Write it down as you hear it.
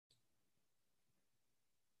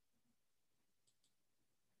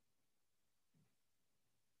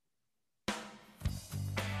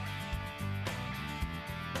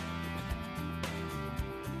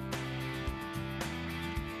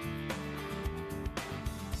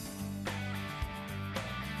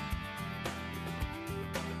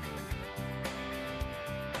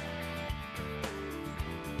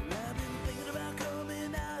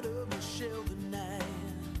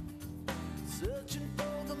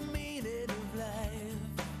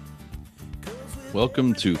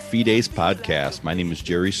Welcome to Fides Podcast. My name is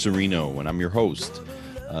Jerry Serino, and I'm your host.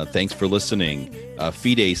 Thanks for listening.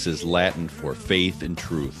 Fides is Latin for faith and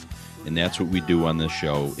truth, and that's what we do on this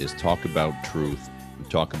show is talk about truth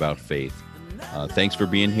and talk about faith. Thanks for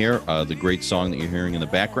being here. The great song that you're hearing in the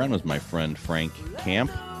background was my friend Frank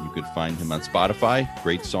Camp. You could find him on Spotify.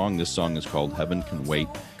 Great song. This song is called Heaven Can Wait.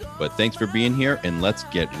 But thanks for being here, and let's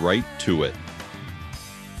get right to it.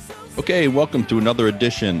 Okay, welcome to another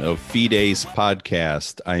edition of Fides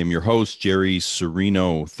Podcast. I am your host, Jerry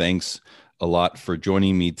Serino. Thanks a lot for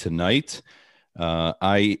joining me tonight.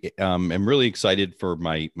 I am really excited for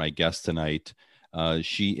my guest tonight.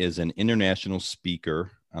 She is an international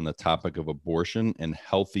speaker on the topic of abortion and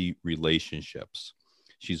healthy relationships.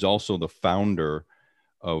 She's also the founder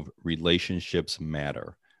of Relationships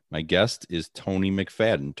Matter. My guest is Toni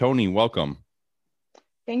McFadden. Toni, welcome.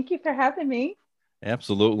 Thank you for having me.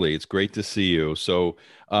 Absolutely. It's great to see you. So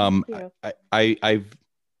I've,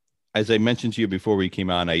 as I mentioned to you before we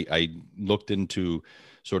came on, I looked into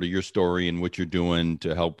sort of your story and what you're doing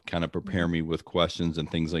to help kind of prepare me with questions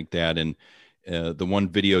and things like that. And the one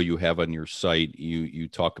video you have on your site, you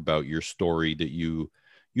talk about your story, that you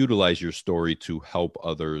utilize your story to help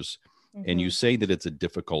others. Mm-hmm. And you say that it's a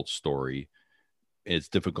difficult story. It's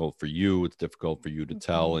difficult for you. It's difficult for you to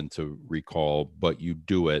tell and to recall, but you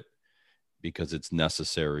do it because it's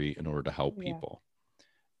necessary in order to help people.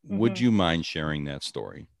 Mm-hmm. Would you mind sharing that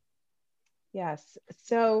story? Yes.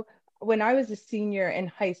 So when I was a senior in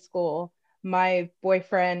high school, my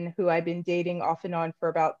boyfriend, who I'd been dating off and on for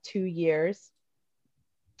about 2 years,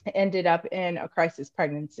 ended up in a crisis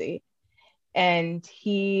pregnancy. And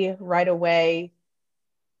he right away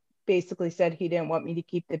basically said he didn't want me to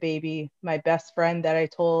keep the baby. My best friend that I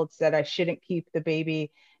told said I shouldn't keep the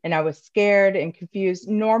baby. And I was scared and confused,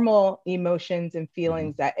 normal emotions and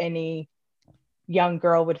feelings that any young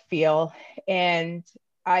girl would feel. And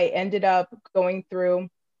I ended up going through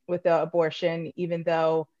with the abortion, even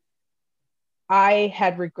though I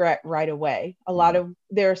had regret right away.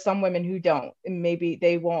 There are some women who don't, and maybe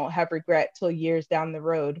they won't have regret till years down the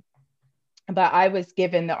road. But I was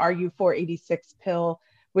given the RU486 pill,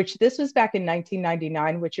 which this was back in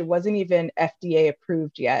 1999, which it wasn't even FDA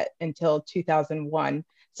approved yet until 2001.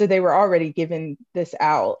 So they were already giving this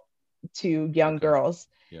out to young girls.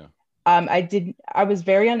 Yeah. I was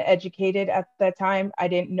very uneducated at that time. I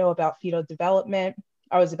didn't know about fetal development.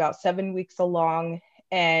 I was about 7 weeks along.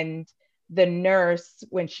 And the nurse,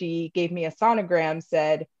 when she gave me a sonogram,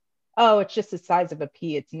 said, "Oh, it's just the size of a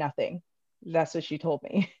pea. It's nothing." That's what she told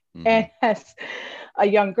me. Mm-hmm. And as a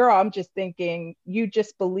young girl, I'm just thinking, you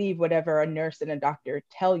just believe whatever a nurse and a doctor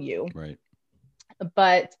tell you. Right.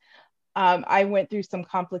 But I went through some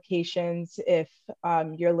complications. If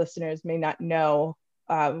your listeners may not know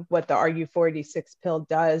what the RU486 pill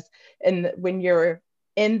does. And when you're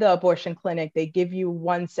in the abortion clinic, they give you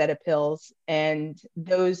one set of pills, and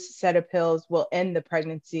those set of pills will end the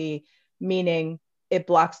pregnancy, meaning it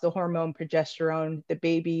blocks the hormone progesterone. The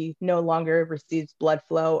baby no longer receives blood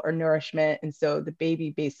flow or nourishment. And so the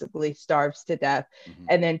baby basically starves to death. Mm-hmm.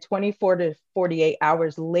 And then 24 to 48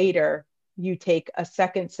 hours later, you take a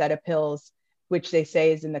second set of pills, which they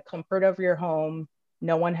say is in the comfort of your home.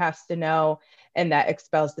 No one has to know. And that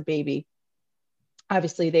expels the baby.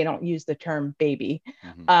 Obviously, they don't use the term baby.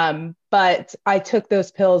 Mm-hmm. But I took those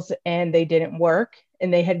pills and they didn't work.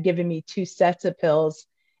 And they had given me 2 sets of pills.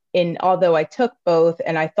 And although I took both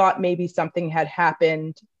and I thought maybe something had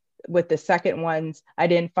happened with the second ones, I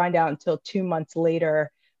didn't find out until 2 months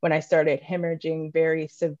later when I started hemorrhaging very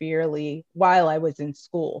severely while I was in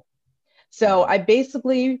school. So I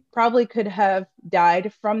basically probably could have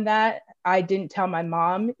died from that. I didn't tell my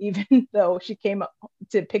mom, even though she came up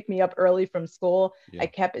to pick me up early from school. Yeah. I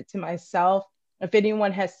kept it to myself. If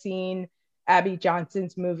anyone has seen Abby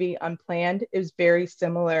Johnson's movie Unplanned, it was very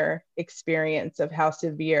similar experience of how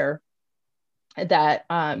severe that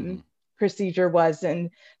procedure was. And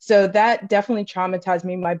so that definitely traumatized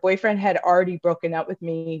me. My boyfriend had already broken up with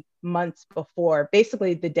me months before,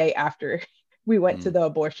 basically the day after we went to the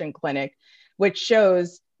abortion clinic, which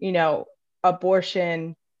shows,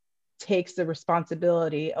 abortion takes the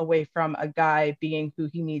responsibility away from a guy being who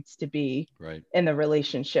he needs to be in the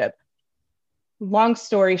relationship. Long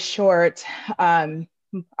story short,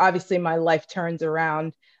 obviously my life turns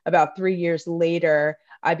around. About 3 years later,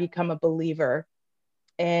 I become a believer,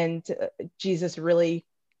 and Jesus really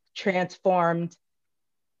transformed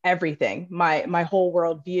everything, my whole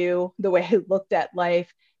worldview, the way I looked at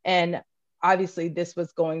life. And obviously this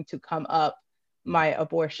was going to come up, my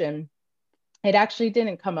abortion. It actually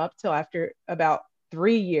didn't come up till after about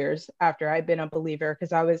 3 years after I'd been a believer,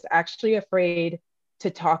 because I was actually afraid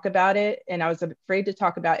to talk about it. And I was afraid to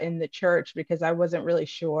talk about it in the church because I wasn't really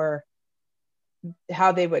sure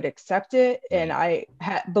how they would accept it. Right. And I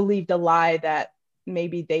believed a lie that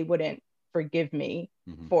maybe they wouldn't forgive me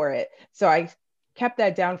for it. So I kept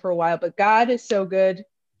that down for a while, but God is so good.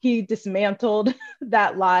 He dismantled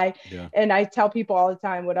that lie. Yeah. And I tell people all the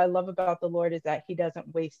time, what I love about the Lord is that he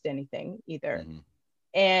doesn't waste anything either.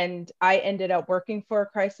 And I ended up working for a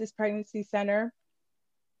crisis pregnancy center.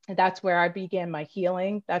 That's where I began my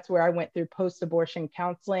healing. That's where I went through post-abortion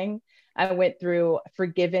counseling. I went through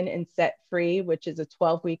Forgiven and Set Free, which is a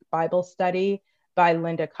 12-week Bible study by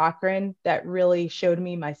Linda Cochran that really showed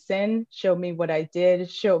me my sin, showed me what I did,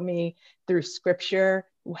 showed me through scripture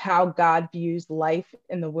how God views life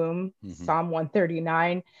in the womb, Psalm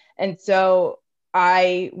 139. And so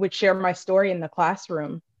I would share my story in the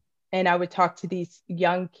classroom. And I would talk to these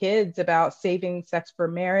young kids about saving sex for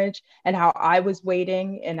marriage and how I was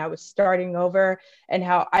waiting and I was starting over and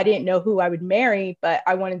how I didn't know who I would marry, but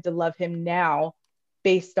I wanted to love him now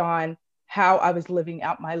based on how I was living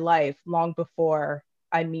out my life long before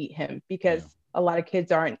I meet him, because a lot of kids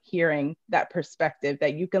aren't hearing that perspective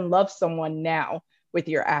that you can love someone now with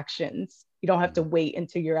your actions. You don't have to wait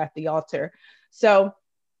until you're at the altar. So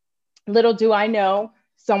little do I know,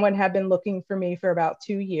 someone had been looking for me for about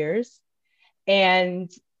 2 years, and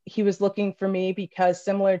he was looking for me because,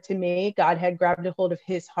 similar to me, God had grabbed a hold of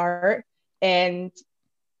his heart, and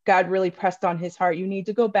God really pressed on his heart. You need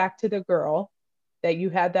to go back to the girl that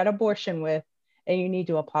you had that abortion with, and you need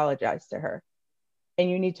to apologize to her, and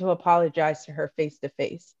you need to apologize to her face to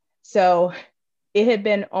face. So it had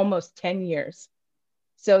been almost 10 years.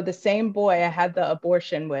 So the same boy I had the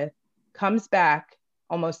abortion with comes back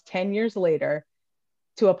almost 10 years later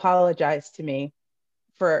to apologize to me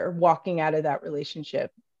for walking out of that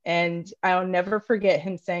relationship. And I'll never forget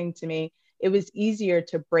him saying to me, it was easier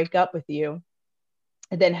to break up with you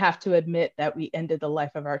than have to admit that we ended the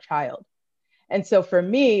life of our child. And so for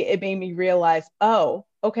me, it made me realize, oh,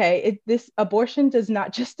 okay, this abortion does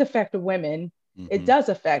not just affect women. It does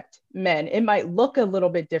affect men. It might look a little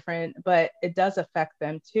bit different, but it does affect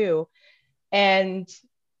them too. And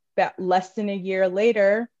that less than a year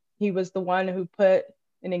later, he was the one who put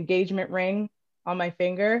an engagement ring on my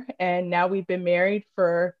finger. And now we've been married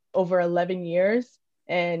for over 11 years.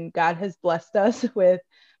 And God has blessed us with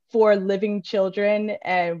 4 living children.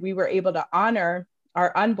 And we were able to honor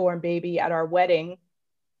our unborn baby at our wedding.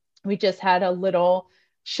 We just had a little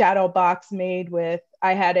shadow box made with,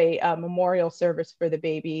 I had a memorial service for the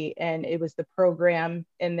baby, and it was the program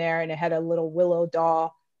in there. And it had a little willow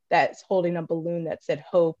doll that's holding a balloon that said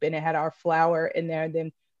hope. And it had our flower in there. And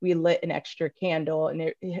then we lit an extra candle, and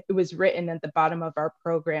it was written at the bottom of our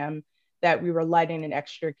program that we were lighting an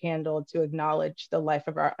extra candle to acknowledge the life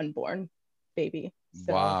of our unborn baby.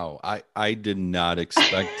 So. Wow. I did not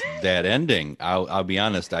expect that ending. I'll be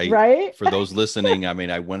honest. Right? For those listening, I mean,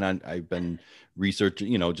 I've been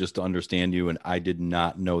researching, just to understand you, and I did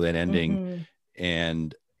not know that ending.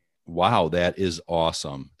 And wow, that is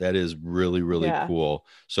awesome. That is really, really cool.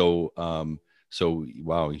 So,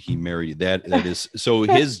 wow, he married that is, so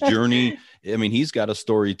his journey, I mean, he's got a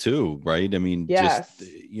story too, right? I mean, just,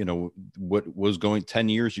 what was going 10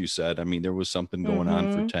 years, you said, I mean, there was something going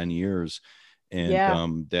on for 10 years.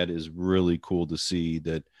 And that is really cool to see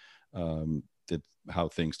that, that how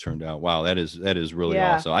things turned out. Wow. That is really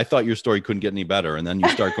awesome. I thought your story couldn't get any better. And then you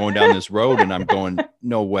start going down this road, and I'm going,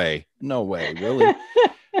 no way, really.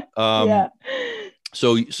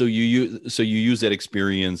 So you use that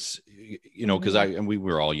experience, because we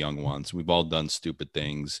were all young once. We've all done stupid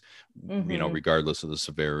things, regardless of the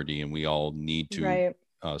severity, and we all need to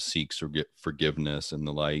seek forgiveness and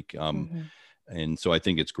the like. And so I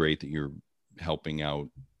think it's great that you're helping out,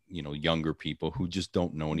 younger people who just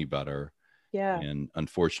don't know any better, and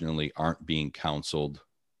unfortunately aren't being counseled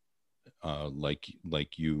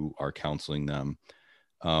like you are counseling them.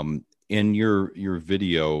 In your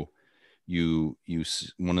video, you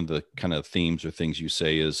one of the kind of themes or things you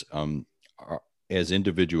say is, as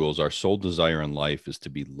individuals, our sole desire in life is to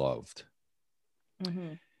be loved.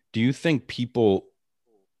 Do you think people,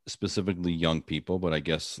 specifically young people, but I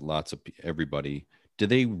guess everybody, do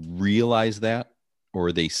they realize that, or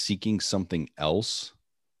are they seeking something else?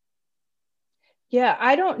 Yeah,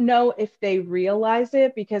 I don't know if they realize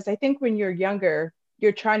it, because I think when you're younger,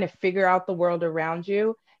 you're trying to figure out the world around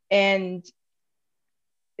you. And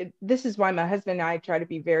this is why my husband and I try to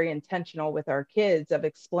be very intentional with our kids of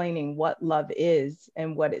explaining what love is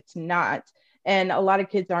and what it's not. And a lot of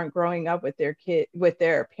kids aren't growing up with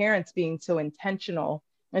their parents being so intentional.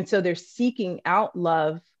 And so they're seeking out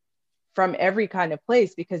love from every kind of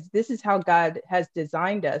place, because this is how God has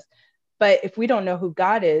designed us. But if we don't know who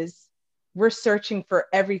God is, we're searching for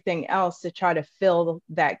everything else to try to fill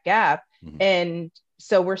that gap. Mm-hmm. And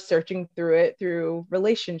so we're searching through it through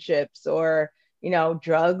relationships or,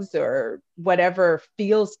 drugs or whatever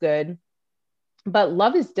feels good. But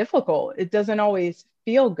love is difficult. It doesn't always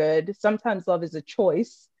feel good. Sometimes love is a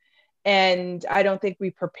choice. And I don't think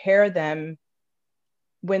we prepare them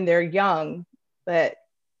when they're young, but,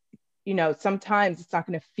 sometimes it's not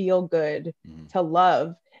going to feel good to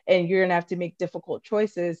love. And you're going to have to make difficult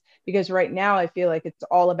choices, because right now I feel like it's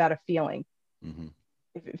all about a feeling. Mm-hmm.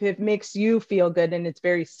 If it makes you feel good, and it's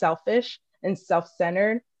very selfish and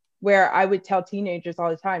self-centered, where I would tell teenagers all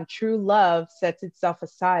the time, true love sets itself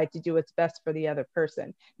aside to do what's best for the other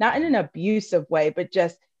person, not in an abusive way, but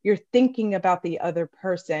just you're thinking about the other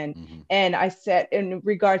person. Mm-hmm. And I said, in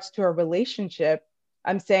regards to a relationship,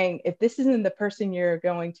 I'm saying, if this isn't the person you're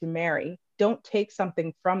going to marry, don't take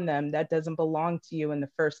something from them that doesn't belong to you in the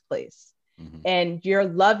first place. Mm-hmm. And you're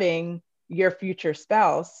loving your future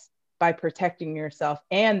spouse by protecting yourself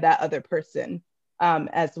and that other person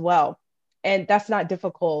as well. And that's not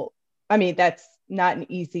difficult. I mean, that's not an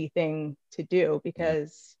easy thing to do,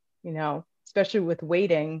 because, especially with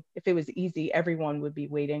waiting, if it was easy, everyone would be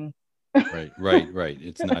waiting. Right.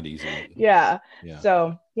 It's not easy. Yeah.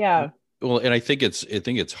 So, yeah. Well, and I think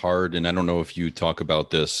it's hard, and I don't know if you talk about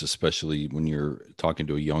this, especially when you're talking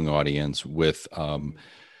to a young audience, with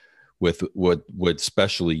what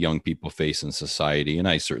especially young people face in society. And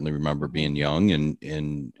I certainly remember being young,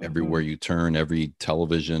 and everywhere you turn, every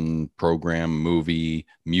television program, movie,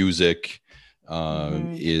 music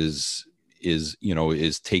is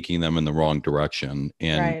taking them in the wrong direction.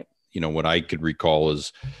 And what I could recall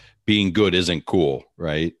is being good isn't cool,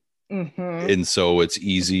 right? Mm-hmm. And so it's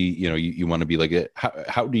easy, you want to be like,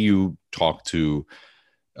 how do you talk to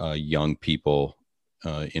young people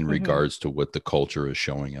in regards to what the culture is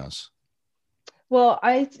showing us? Well,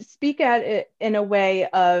 I speak at it in a way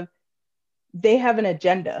of, they have an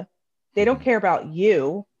agenda. They don't care about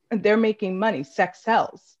you. They're making money. Sex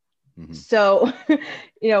sells. Mm-hmm. So,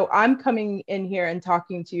 I'm coming in here and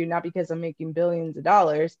talking to you, not because I'm making billions of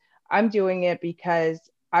dollars. I'm doing it because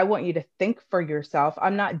I want you to think for yourself.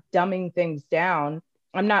 I'm not dumbing things down.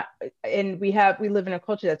 I'm not, and we live in a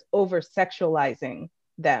culture that's over sexualizing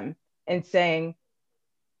them and saying,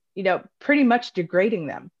 pretty much degrading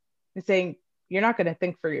them and saying, you're not going to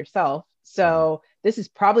think for yourself. So this is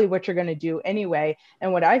probably what you're going to do anyway.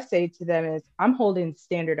 And what I say to them is, I'm holding the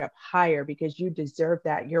standard up higher because you deserve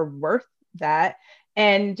that. You're worth that.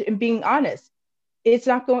 And being honest, it's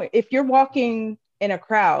not going, if you're walking in a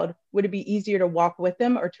crowd, would it be easier to walk with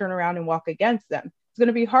them or turn around and walk against them? It's going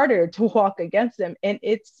to be harder to walk against them. And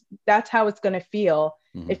that's how it's going to feel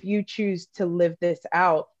if you choose to live this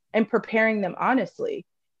out, and preparing them honestly.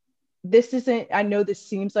 This isn't, I know this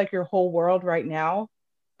seems like your whole world right now,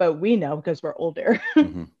 but we know, because we're older,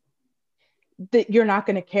 that you're not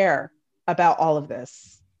going to care about all of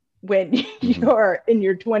this when you're in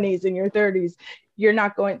your 20s and your 30s. You're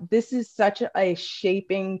not going, this is such a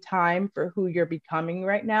shaping time for who you're becoming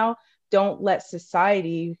right now. Don't let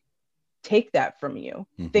society take that from you.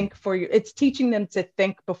 Think for you. It's teaching them to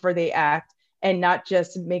think before they act, and not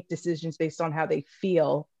just make decisions based on how they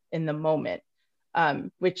feel in the moment,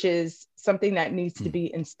 which is something that needs to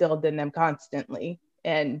be instilled in them constantly.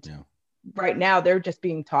 And right now they're just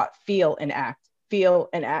being taught feel and act.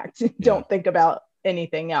 Don't think about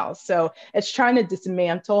anything else. So it's trying to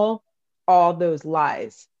dismantle all those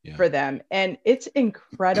lies for them. And it's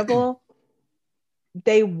incredible.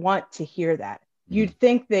 They want to hear that. You'd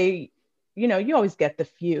think you always get the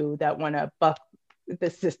few that want to buck the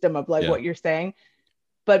system of what you're saying,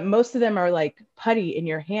 but most of them are like putty in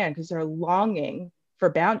your hand, because they're longing for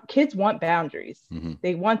kids want boundaries.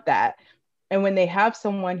 They want that. And when they have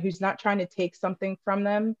someone who's not trying to take something from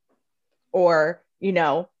them or,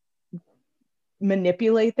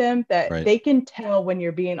 manipulate them, that they can tell when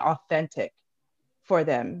you're being authentic for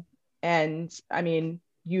them. And I mean,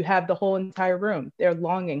 you have the whole entire room. They're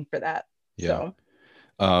longing for that. So.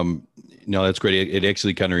 No, that's great. It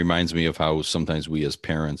actually kind of reminds me of how sometimes we as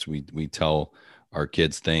parents, we tell our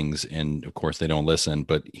kids things, and of course they don't listen,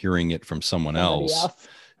 but hearing it from somebody else,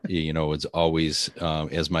 it's always,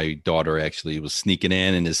 as my daughter actually was sneaking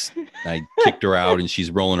in, and I kicked her out, and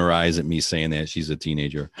she's rolling her eyes at me saying that she's a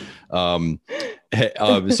teenager. So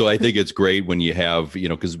I think it's great when you have,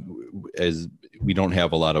 because as we don't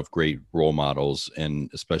have a lot of great role models,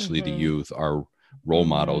 and especially the youth, our role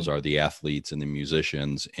models are the athletes and the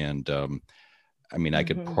musicians. And I mean, I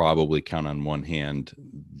could probably count on one hand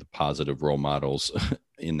the positive role models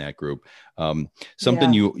in that group.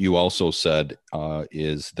 Something you also said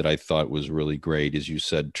is that I thought was really great is you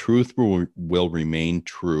said truth will remain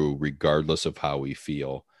true regardless of how we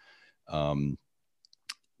feel.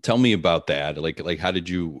 Tell me about that. Like how did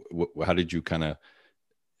you kind of,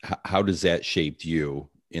 how does that shape you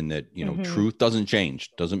in that, truth doesn't change,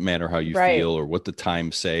 doesn't matter how you feel or what the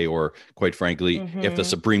times say, or quite frankly, if the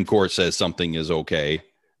Supreme Court says something is okay,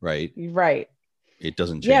 right? It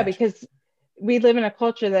doesn't change. Yeah, because we live in a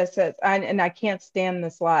culture that says, and I can't stand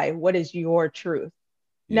this lie, what is your truth?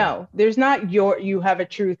 No, there's not you have a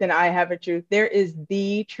truth and I have a truth. There is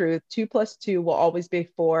the truth. 2 + 2 will always be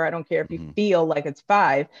 4. I don't care if you feel like it's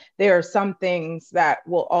 5. There are some things that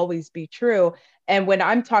will always be true. And when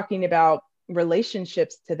I'm talking about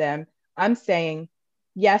relationships to them, I'm saying,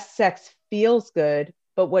 yes, sex feels good,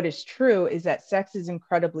 but what is true is that sex is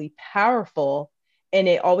incredibly powerful, and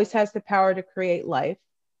it always has the power to create life,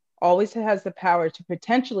 always has the power to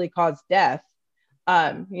potentially cause death.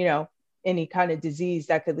 Any kind of disease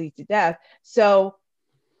that could lead to death. So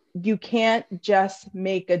you can't just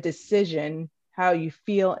make a decision how you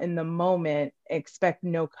feel in the moment, expect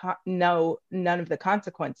none of the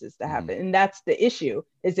consequences to happen. And that's the issue,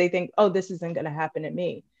 is they think, oh, this isn't going to happen to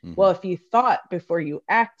me. Well, if you thought before you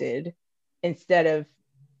acted, instead of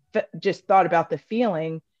just thought about the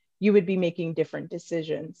feeling, you would be making different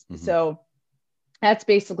decisions. So that's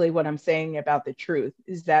basically what I'm saying about the truth,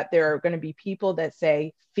 is that there are going to be people that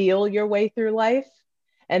say, feel your way through life.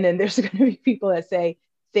 And then there's going to be people that say,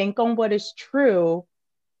 think on what is true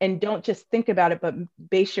and don't just think about it, but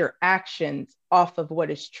base your actions off of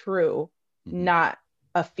what is true, not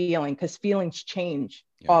a feeling, because feelings change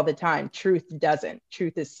all the time. Truth doesn't.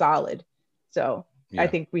 Truth is solid. So I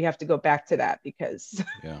think we have to go back to that because...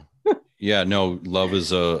 Yeah, no, love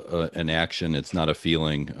is an action. It's not a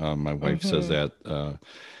feeling. My wife says that,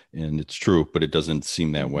 and it's true, but it doesn't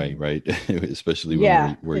seem that way, right? Especially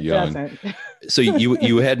when we're young. So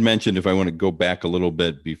you had mentioned, if I want to go back a little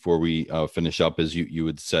bit before we finish up, is you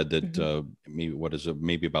had said that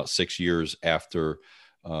maybe about 6 years after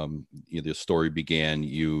the story began,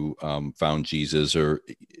 you found Jesus, or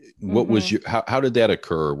what was how did that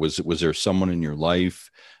occur? Was there someone in your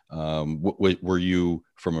life? Were you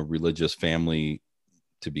from a religious family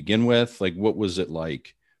to begin with? Like, what was it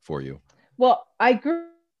like for you? Well, I grew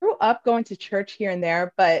up going to church here and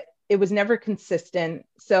there, but it was never consistent.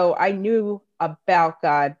 So I knew about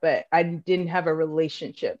God, but I didn't have a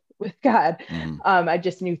relationship with God. I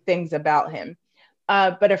just knew things about him.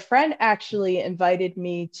 But a friend actually invited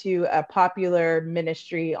me to a popular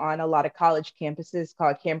ministry on a lot of college campuses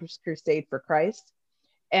called Campus Crusade for Christ.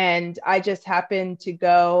 And I just happened to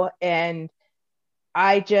go, and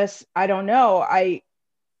I don't know. I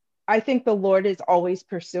think the Lord is always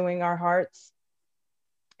pursuing our hearts.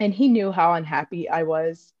 And he knew how unhappy I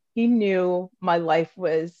was. He knew my life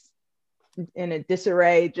was in a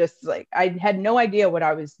disarray, just like I had no idea what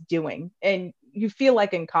I was doing. And you feel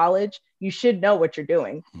like in college, you should know what you're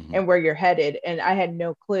doing and where you're headed. And I had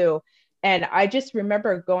no clue. And I just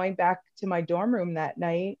remember going back to my dorm room that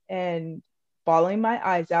night and bawling my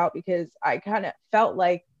eyes out, because I kind of felt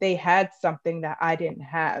like they had something that I didn't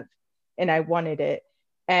have and I wanted it.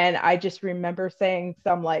 And I just remember saying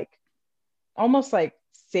some almost like,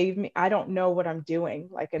 save me, I don't know what I'm doing,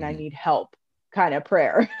 and I need help kind of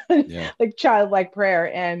prayer, like childlike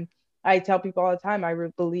prayer. And I tell people all the time, I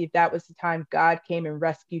believe that was the time God came and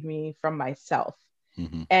rescued me from myself.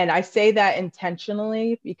 And I say that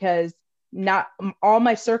intentionally because not all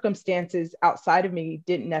my circumstances outside of me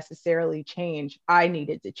didn't necessarily change. I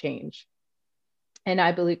needed to change. And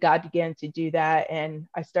I believe God began to do that. And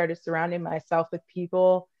I started surrounding myself with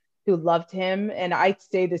people who loved him. And I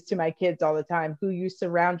say this to my kids all the time, who you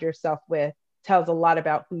surround yourself with tells a lot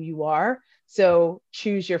about who you are. So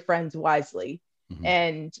choose your friends wisely.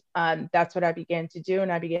 And that's what I began to do.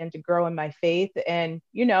 And I began to grow in my faith. And,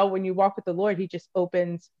 when you walk with the Lord, he just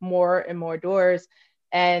opens more and more doors.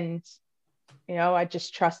 And I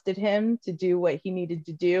just trusted him to do what he needed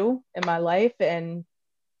to do in my life. And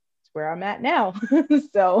it's where I'm at now.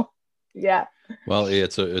 So, yeah. Well,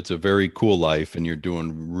 it's a very cool life, and you're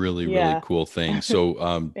doing really, really cool things.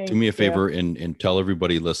 So do me a favor and tell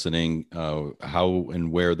everybody listening how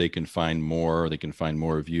and where they can find more. They can find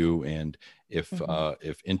more of you. And if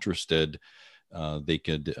interested, they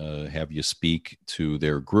could have you speak to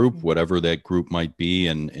their group, whatever that group might be,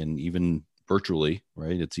 and even virtually,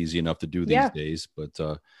 right? It's easy enough to do these days, but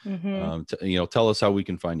tell us how we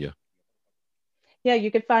can find you. Yeah,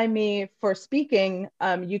 you can find me for speaking.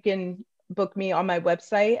 You can book me on my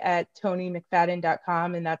website at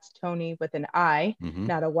tonymcfadden.com, and that's Tony with an I,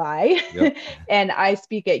 not a Y. And I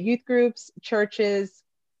speak at youth groups, churches,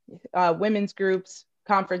 women's groups,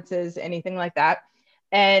 conferences, anything like that.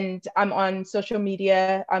 And I'm on social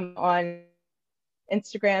media. I'm on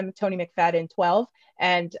Instagram, Tony McFadden 12,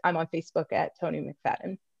 and I'm on Facebook at Tony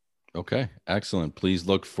McFadden. Okay, excellent. Please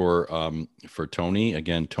look for Tony,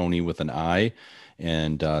 again, Tony with an I,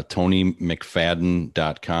 and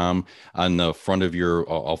TonyMcFadden.com. On the front of your,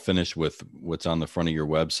 I'll finish with what's on the front of your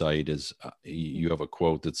website is you have a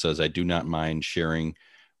quote that says, "I do not mind sharing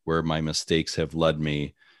where my mistakes have led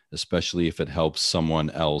me, especially if it helps someone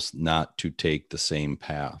else not to take the same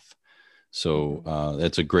path." So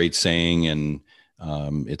that's a great saying, and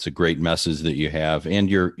it's a great message that you have, and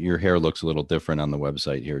your hair looks a little different on the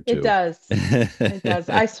website here too. It does. It does.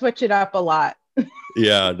 I switch it up a lot.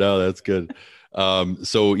 Yeah, no, that's good.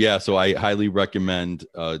 So I highly recommend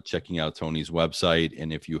checking out Tony's website.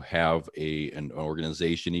 And if you have an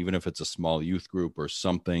organization, even if it's a small youth group or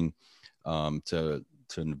something, to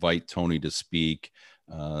invite Tony to speak.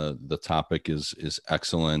 The topic is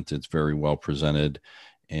excellent. It's very well presented.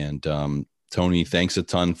 And Tony, thanks a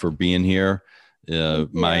ton for being here. If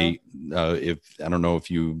I don't know if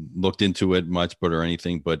you looked into it much, or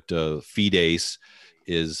anything, but Fides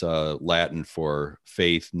is Latin for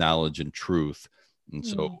faith, knowledge, and truth. And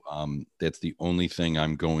so that's the only thing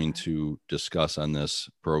I'm going to discuss on this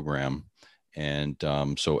program. And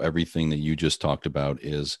so everything that you just talked about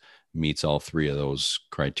meets all three of those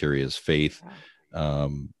criteria: faith,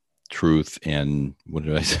 truth, and what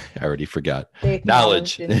did I say? I already forgot. Faith,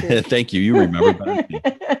 knowledge. Thank you. You remember.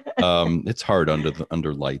 It's hard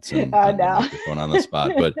under lights and microphone on the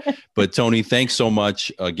spot. But Tony, thanks so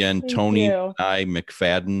much again.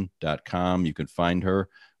 TonyMcFadden.com. You can find her.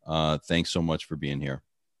 Thanks so much for being here.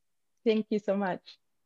 Thank you so much.